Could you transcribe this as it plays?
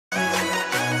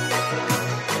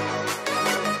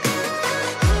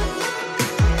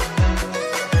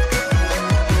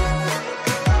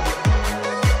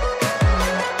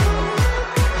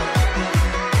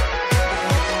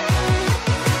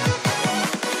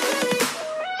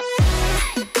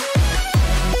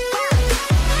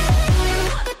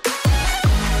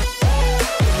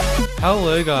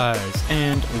Hello guys,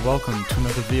 and welcome to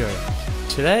another video.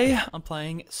 Today I'm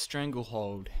playing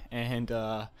Stranglehold, and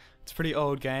it's a pretty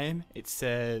old game. It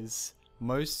says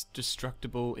most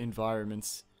destructible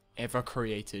environments ever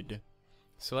created.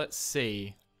 So let's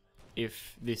see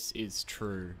if this is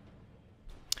true.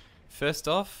 First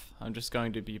off, I'm just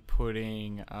going to be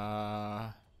putting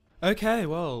okay,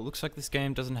 well, looks like this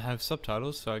game doesn't have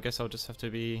subtitles, so I guess I'll just have to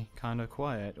be kind of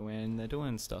quiet when they're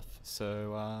doing stuff.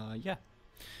 So yeah.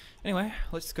 Anyway,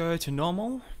 let's go to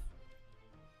normal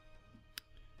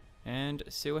and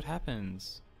see what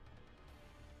happens.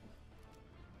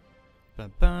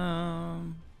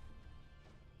 Ba-bum.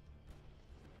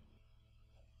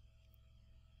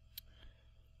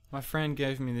 My friend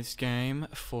gave me this game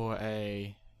for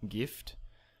a gift.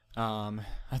 I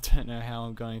don't know how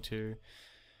I'm going to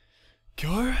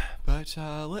go, but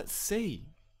let's see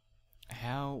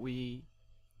how we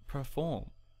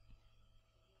perform.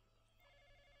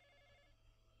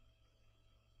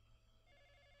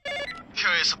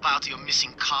 Curious about your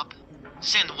missing cop?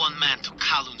 Send one man to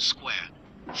Kowloon Square.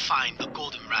 Find the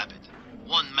Golden Rabbit.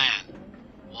 One man,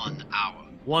 1 hour.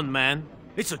 One man?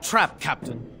 It's a trap,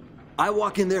 Captain. I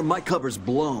walk in there, my cover's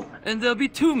blown. And there'll be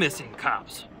 2 missing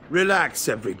cops. Relax,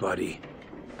 everybody.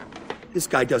 This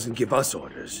guy doesn't give us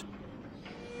orders.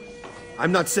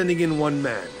 I'm not sending in one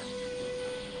man.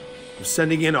 I'm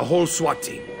sending in a whole SWAT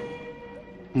team.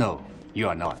 No, you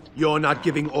are not. You're not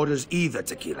giving orders either,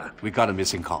 Tequila. We got a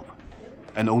missing cop.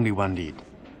 And only one lead.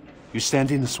 You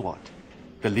stand in the SWAT.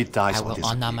 The lead dies I or will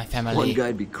disappears. honor my family. One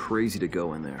guy'd be crazy to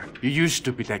go in there. You used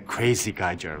to be that crazy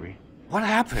guy, Jerry. What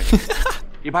happened?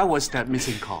 If I was that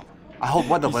missing cop, I hope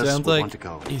one of us would want to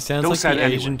go. He sounds Don't like send the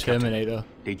anyone, Asian Captain. Terminator.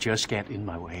 They just get in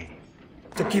my way.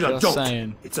 Tequila, Just don't!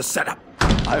 saying. It's a setup.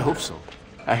 I hope so.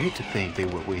 I hate to think they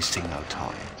were wasting our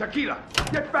time. Tequila,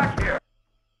 get back here!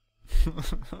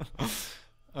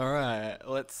 Alright,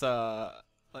 let's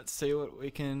see what we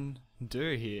can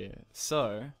do here.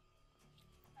 So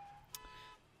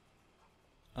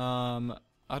I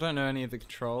don't know any of the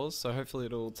controls, so hopefully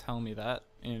it'll tell me that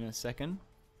in a second.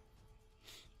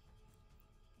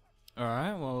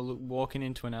 Alright, well, walking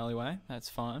into an alleyway, that's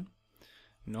fine.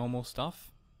 Normal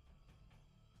stuff.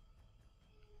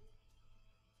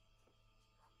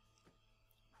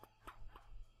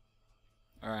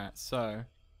 Alright, so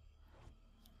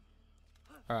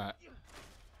alright.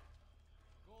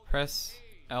 Press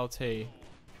LT.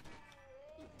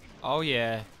 Oh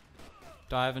yeah.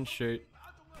 Dive and shoot.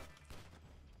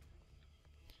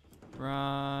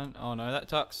 Run. Oh no, that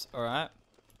ducks. Alright.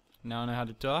 Now I know how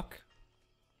to duck.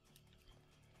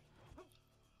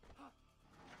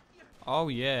 Oh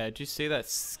yeah, did you see that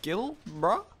skill,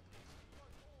 bruh?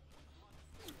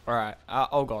 Alright.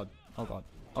 Oh god. Oh god.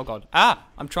 Oh god. Ah!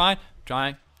 I'm trying.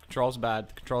 Controls bad.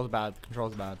 The controls bad. The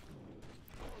controls bad.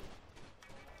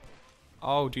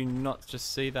 Oh, do you not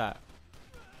just see that?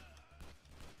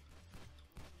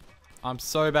 I'm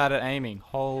so bad at aiming.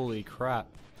 Holy crap.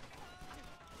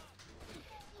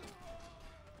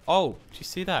 Oh, do you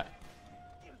see that?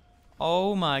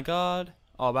 Oh my god.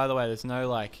 Oh, by the way, there's no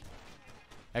like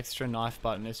extra knife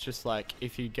button. It's just like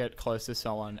if you get close to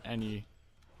someone and you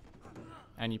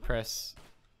press.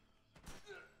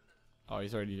 Oh,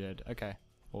 he's already dead. Okay.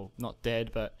 Well, not dead,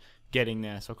 but getting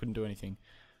there, so I couldn't do anything.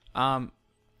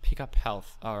 Pick up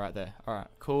health. Oh, right there. Alright,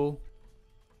 cool.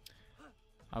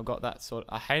 I've got that sort.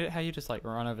 I hate it how you just like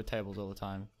run over tables all the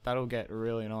time. That'll get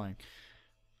really annoying.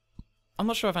 I'm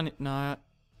not sure if I need. No, I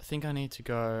think I need to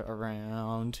go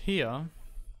around here.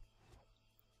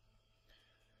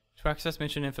 To access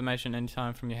mission information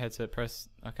anytime from your headset, press.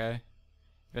 Okay.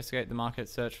 Investigate the market,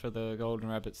 search for the Golden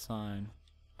Rabbit sign.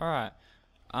 Alright.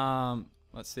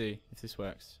 Let's see if this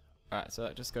works. Alright, so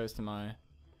that just goes to my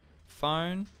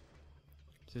phone.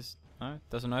 Just, no,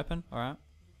 doesn't open. Alright.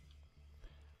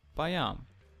 Bayam.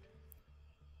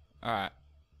 Alright.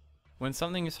 When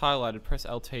something is highlighted, press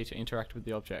LT to interact with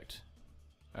the object.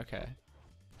 Okay.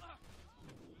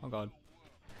 Oh god.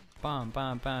 Bam,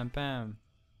 bam, bam, bam.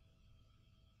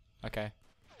 Okay.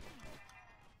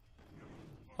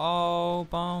 Oh,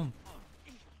 boom.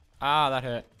 Ah, that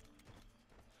hurt.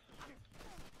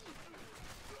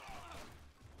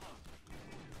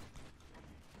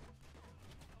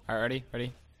 Alright, ready?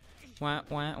 Ready? Wah,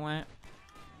 wah, wah.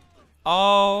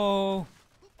 Oh!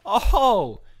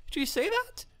 Oh! Did you see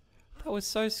that? That was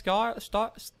so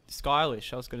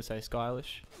stylish. I was gonna say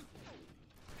stylish.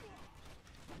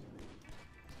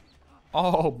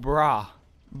 Oh, bruh.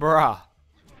 Bruh.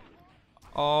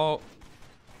 Oh.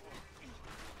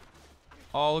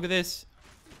 Oh, look at this.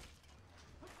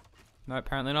 No,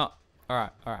 apparently not.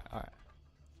 Alright, alright, alright.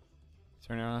 Is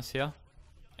there anyone else here?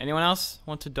 Anyone else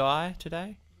want to die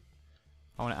today?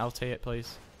 I want to LT it,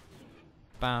 please.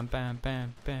 Bam, bam,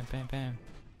 bam, bam, bam, bam.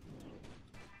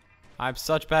 I have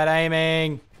such bad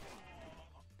aiming.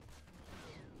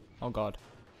 Oh god.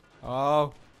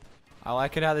 Oh. I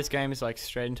like it how this game is like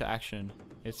straight into action.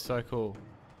 It's so cool.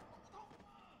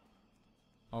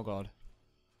 Oh god.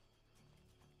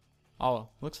 Oh,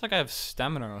 looks like I have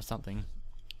stamina or something.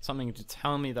 Something to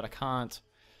tell me that I can't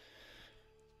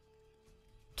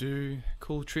do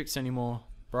cool tricks anymore,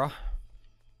 bruh.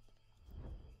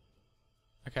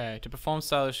 Okay, to perform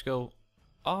stylish skill.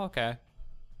 Oh, okay.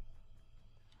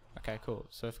 Okay, cool.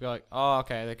 So if we go like, oh,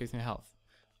 okay, that gives me health.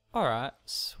 Alright,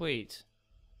 sweet.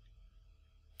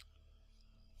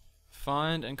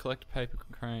 Find and collect paper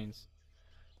cranes.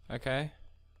 Okay.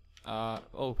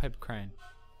 Oh, paper crane.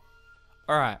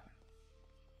 Alright.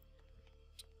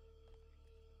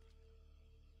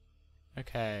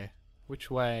 Okay.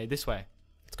 Which way? This way.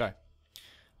 Let's go.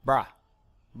 Bruh.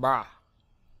 Bruh.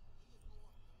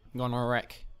 Gonna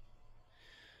wreck.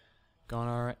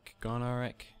 Gonna wreck. Gonna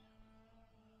wreck.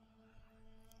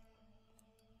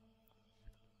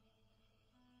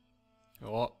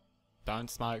 Oh. Don't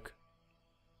smoke.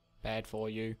 Bad for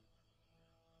you.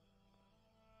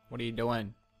 What are you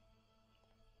doing?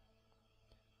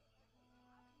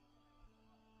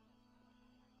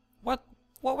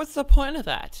 What was the point of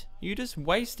that? You just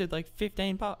wasted like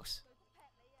 15 bucks.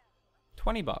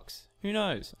 20 bucks. Who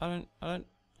knows? I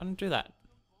don't do that.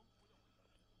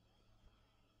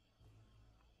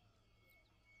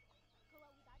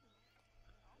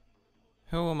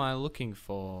 Who am I looking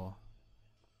for?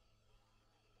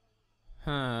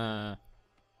 Huh.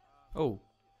 Oh,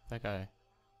 that guy.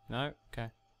 No? Okay.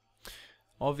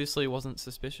 Obviously wasn't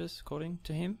suspicious, according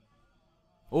to him.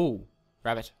 Oh,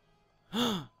 rabbit.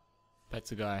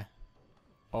 That's a guy.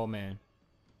 Oh man.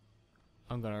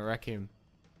 I'm gonna wreck him.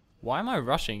 Why am I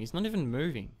rushing? He's not even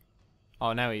moving.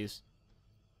 Oh, now he is.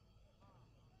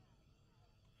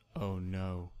 Oh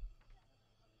no.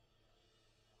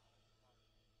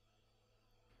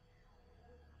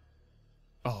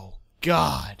 Oh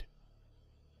god.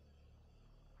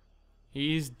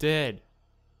 He's dead.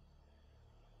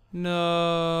 No.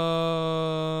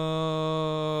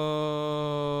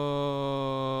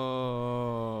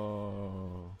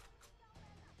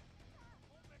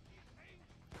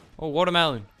 Oh,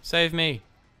 watermelon, save me.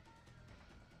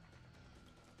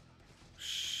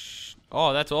 Shh.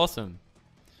 Oh, that's awesome.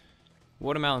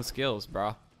 Watermelon skills,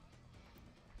 bruh.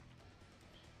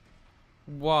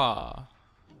 Wow.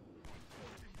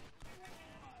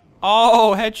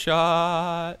 Oh,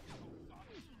 headshot.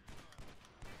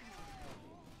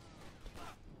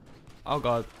 Oh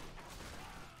god.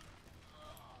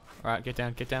 Alright, get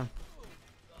down, get down.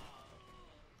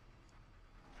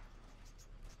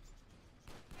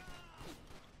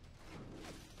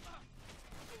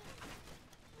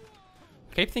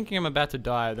 I keep thinking I'm about to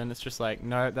die, then it's just like,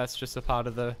 no, that's just a part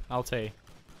of the LT.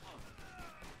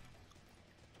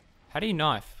 How do you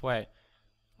knife? Wait.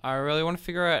 I really want to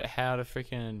figure out how to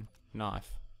freaking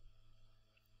knife.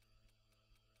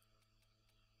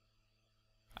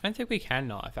 I don't think we can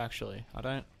knife, actually. I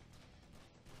don't...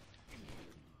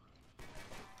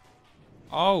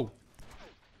 Oh!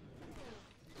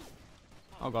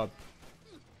 Oh god.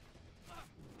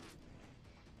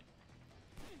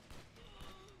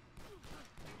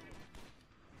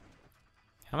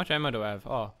 How much ammo do I have?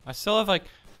 Oh, I still have like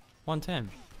 110.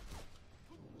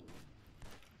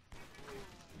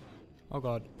 Oh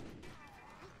god.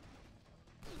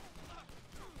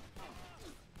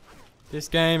 This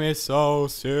game is so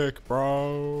sick,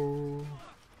 bro.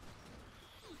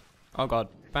 Oh god.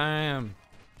 Bam.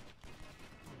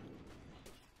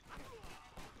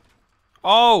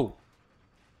 Oh!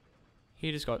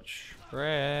 He just got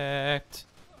wrecked.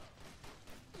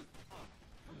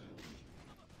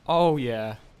 Oh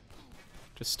yeah.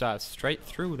 Just start straight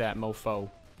through that mofo.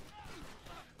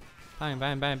 Bang,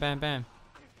 bang, bang, bang, bang.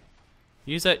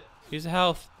 Use it. Use the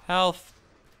health. Health.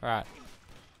 Alright.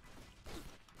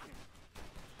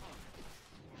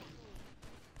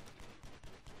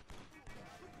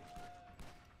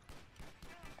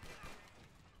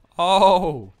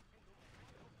 Oh!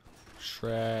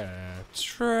 Tracked.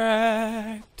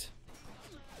 Tracked.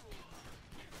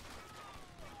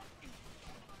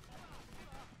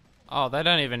 Oh, they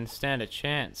don't even stand a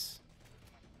chance.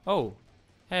 Oh.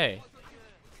 Hey.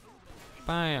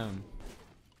 Bam.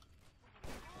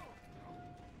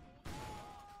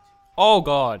 Oh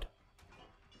god.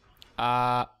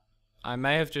 I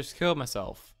may have just killed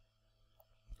myself.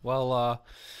 Well,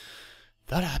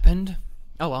 that happened.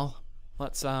 Oh well.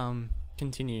 Let's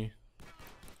continue.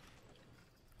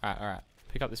 Alright.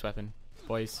 Pick up this weapon,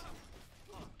 boys.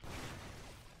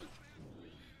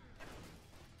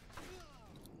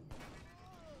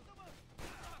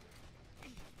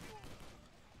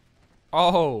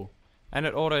 Oh! And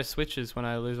it auto switches when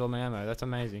I lose all my ammo. That's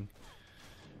amazing.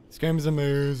 This game is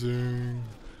amazing.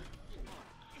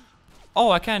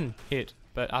 Oh, I can hit,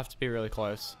 but I have to be really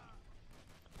close.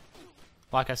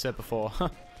 Like I said before.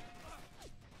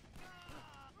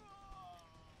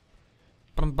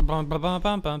 I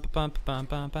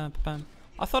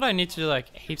thought I needed to do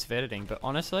like heaps of editing, but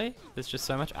honestly, there's just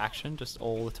so much action just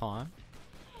all the time.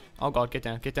 Oh god, get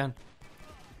down, get down.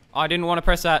 Oh, I didn't want to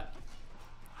press that.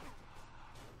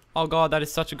 Oh god, that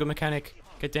is such a good mechanic.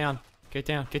 Get down, get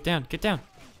down, get down, get down.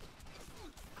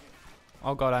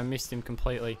 Oh god, I missed him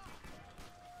completely.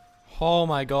 Oh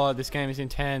my god, this game is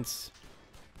intense.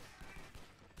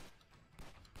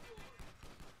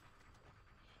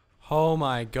 Oh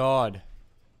my god.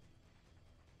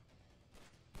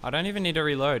 I don't even need to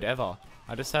reload, ever.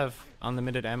 I just have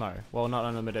unlimited ammo. Well, not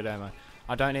unlimited ammo.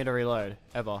 I don't need to reload,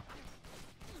 ever.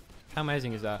 How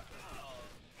amazing is that?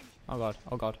 Oh god,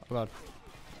 oh god, oh god.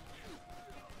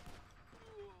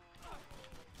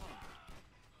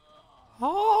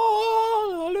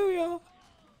 Hallelujah.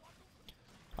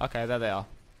 Okay, there they are.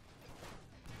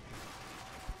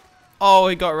 Oh,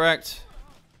 he got wrecked.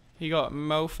 He got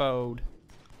mofoed.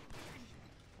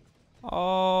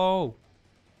 Oh.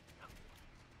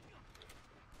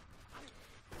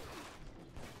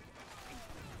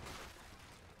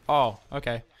 Oh,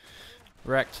 okay.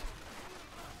 Wrecked.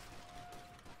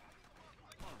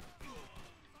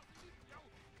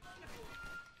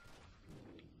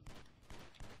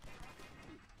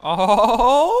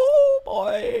 Oh,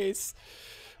 boys.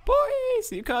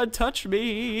 Boys, you can't touch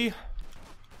me.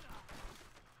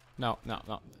 No, no,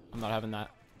 no. I'm not having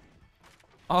that.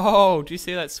 Oh, do you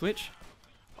see that switch?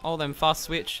 Oh, them fast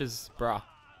switches, bruh.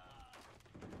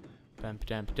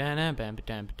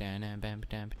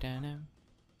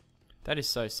 That is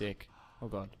so sick. Oh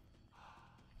god.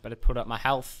 Better put up my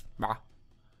health, bruh.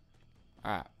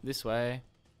 Alright, this way.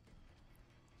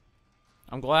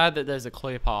 I'm glad that there's a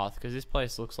clear path, because this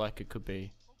place looks like it could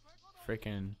be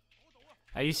freaking...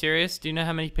 Are you serious? Do you know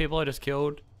how many people I just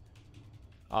killed?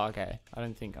 Oh, okay. I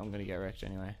don't think I'm gonna get wrecked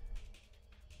anyway.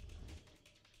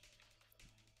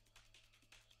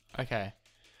 Okay.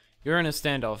 You're in a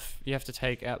standoff. You have to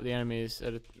take out the enemies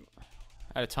at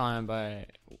a time by...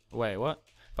 Wait, what?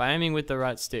 By aiming with the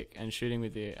right stick and shooting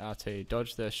with the RT.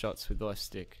 Dodge their shots with the left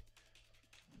stick.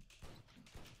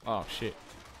 Oh, shit.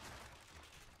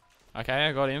 Okay,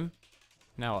 I got him.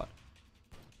 Now what?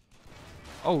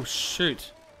 Oh,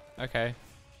 shoot. Okay.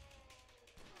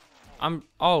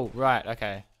 Oh, right,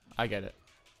 okay. I get it.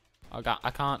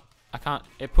 I can't.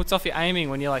 It puts off your aiming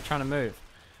when you're like trying to move.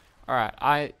 Alright,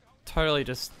 I totally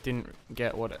just didn't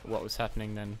get what was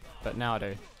happening then, but now I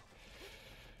do.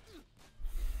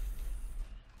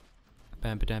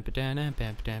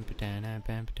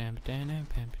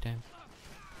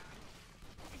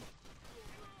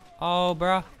 Oh,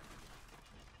 bruh.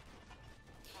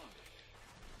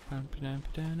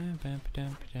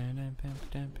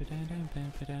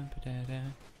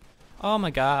 Oh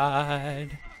my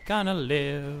god. Gonna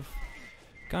live.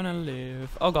 Gonna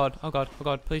live. Oh god, oh god, oh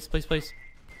god. Please, please, please.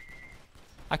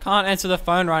 I can't answer the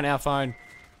phone right now, phone.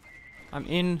 I'm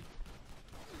in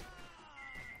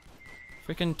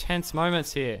freaking tense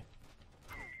moments here.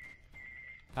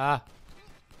 Ah.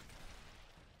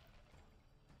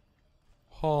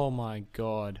 Oh my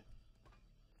god.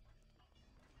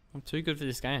 I'm too good for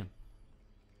this game.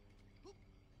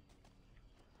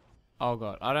 Oh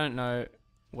god, I don't know.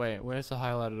 Wait, where's the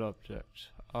highlighted object?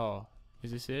 Oh,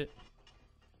 is this it?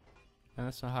 No,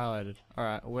 that's not highlighted.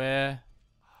 Alright, where?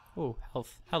 Oh,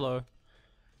 health. Hello.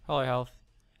 Hello, health.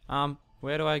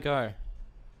 Where do I go?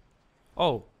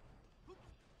 Oh.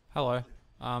 Hello.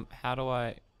 How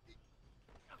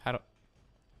do...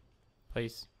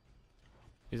 Please.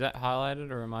 Is that highlighted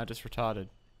or am I just retarded?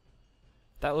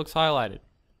 That looks highlighted.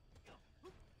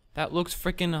 That looks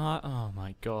freaking high. Oh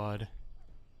my god.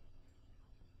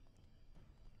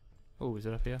 Oh, is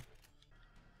it up here?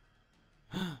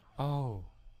 Oh.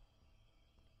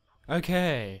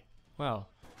 Okay. Well,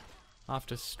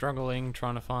 after struggling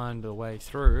trying to find a way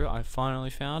through, I finally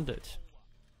found it.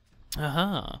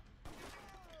 Aha.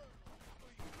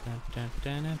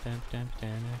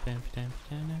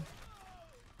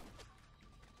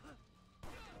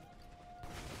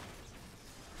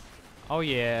 Oh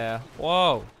yeah.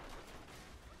 Whoa.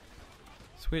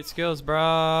 Sweet skills,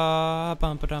 brah.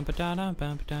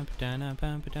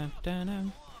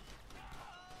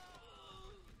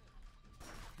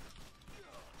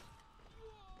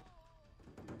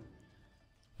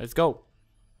 Let's go.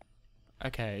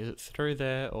 Okay, is it through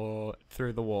there or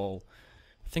through the wall?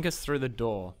 I think it's through the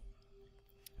door.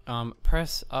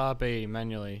 Press RB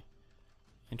manually.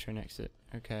 Enter and exit.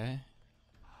 Okay.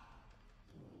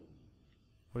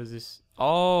 What is this?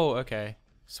 Oh, okay.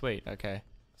 Sweet, okay.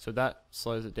 So that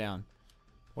slows it down.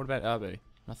 What about RB?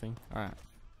 Nothing? Alright.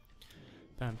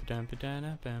 Bam ba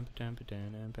dana bam ba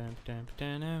dana bam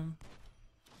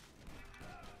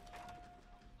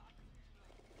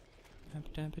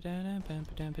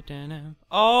ba dana.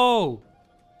 Oh!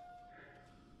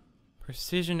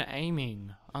 Precision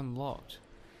aiming unlocked.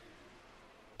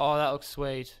 Oh, that looks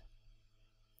sweet.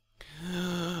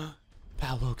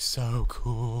 That looks so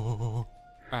cool.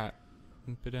 Alright.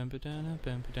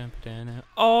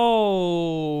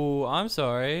 Oh, I'm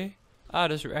sorry. I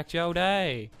just wrecked your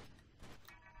day.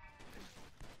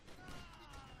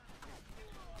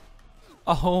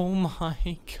 Oh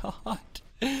my god.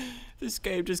 This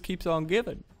game just keeps on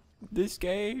giving. This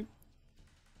game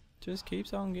just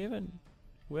keeps on giving.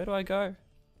 Where do I go?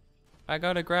 I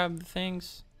gotta grab the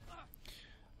things.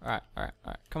 Alright, alright,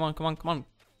 alright. Come on, come on, come on.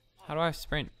 How do I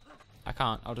sprint? I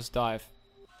can't. I'll just dive.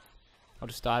 I'll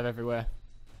just dive everywhere.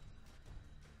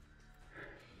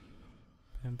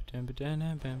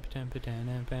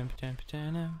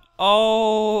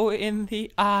 Oh, in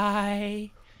the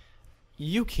eye.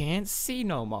 You can't see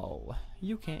no more.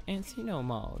 You can't see no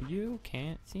more. You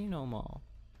can't see no more.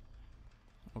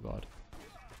 Oh god.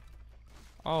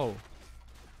 Oh.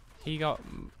 He got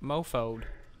mofoed.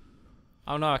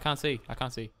 Oh no, I can't see. I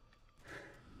can't see.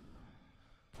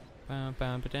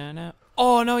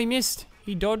 Oh no, he missed.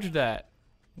 He dodged that.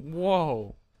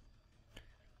 Whoa.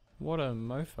 What a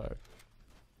mofo.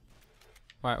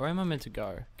 Right, where am I meant to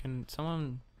go? Can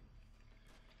someone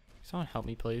help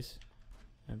me, please?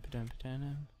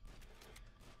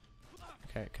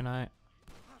 Okay, can I?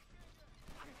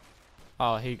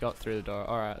 Oh, he got through the door.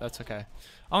 Alright, that's okay.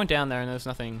 I went down there and there's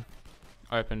nothing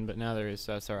open, but now there is,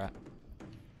 so it's alright.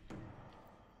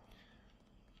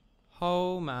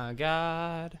 Oh my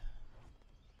god.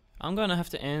 I'm gonna have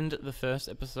to end the first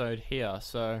episode here,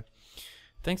 so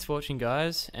thanks for watching,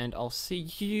 guys, and I'll see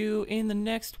you in the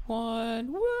next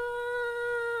one. Woo!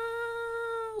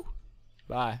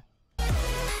 Bye.